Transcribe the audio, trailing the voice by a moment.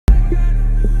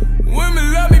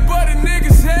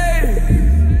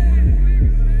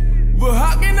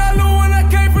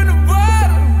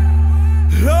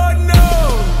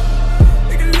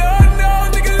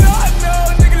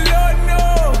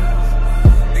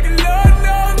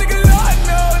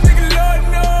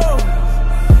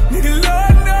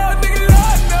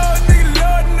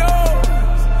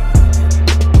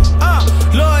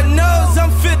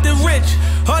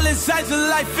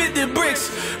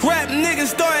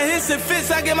buying hits and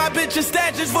fits. I get my bitch a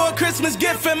statues for a Christmas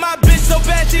gift. And my bitch so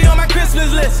bad she on my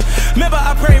Christmas list. Remember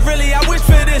I prayed really, I wish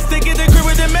for this. To get the crib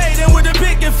with the maid and with the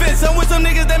picket fence. I'm with some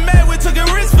niggas that mad, we took a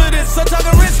risk for this. So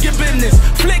talking risky business,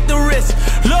 flick the wrist.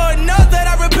 Lord knows that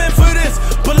I repent for this.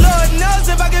 But Lord knows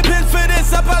if I get pinned for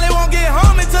this, I probably won't get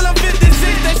home until I'm 56.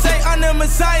 They say I'm the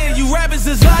Messiah, you rappers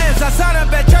is liars. I sign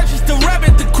up at churches to rap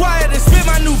at the choir. They spit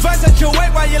my new verse at your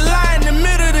weight while you're lying. In the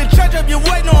middle of the church up your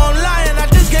weight, no I'm lying. I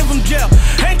just came from jail,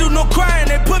 ain't do no crying.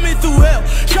 They put me through hell,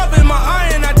 sharpen my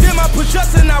iron. I did my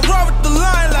push-ups and I roll with the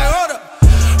line like hold up.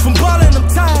 From ballin', I'm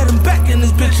tired, I'm back in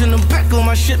this bitch and I'm back on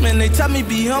my shit, man. They tell me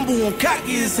be humble, I'm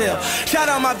cocky as hell. Shout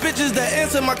out my bitches that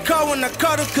answer my call when I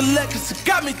call to collect, 'cause it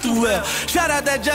got me through hell. Shout out that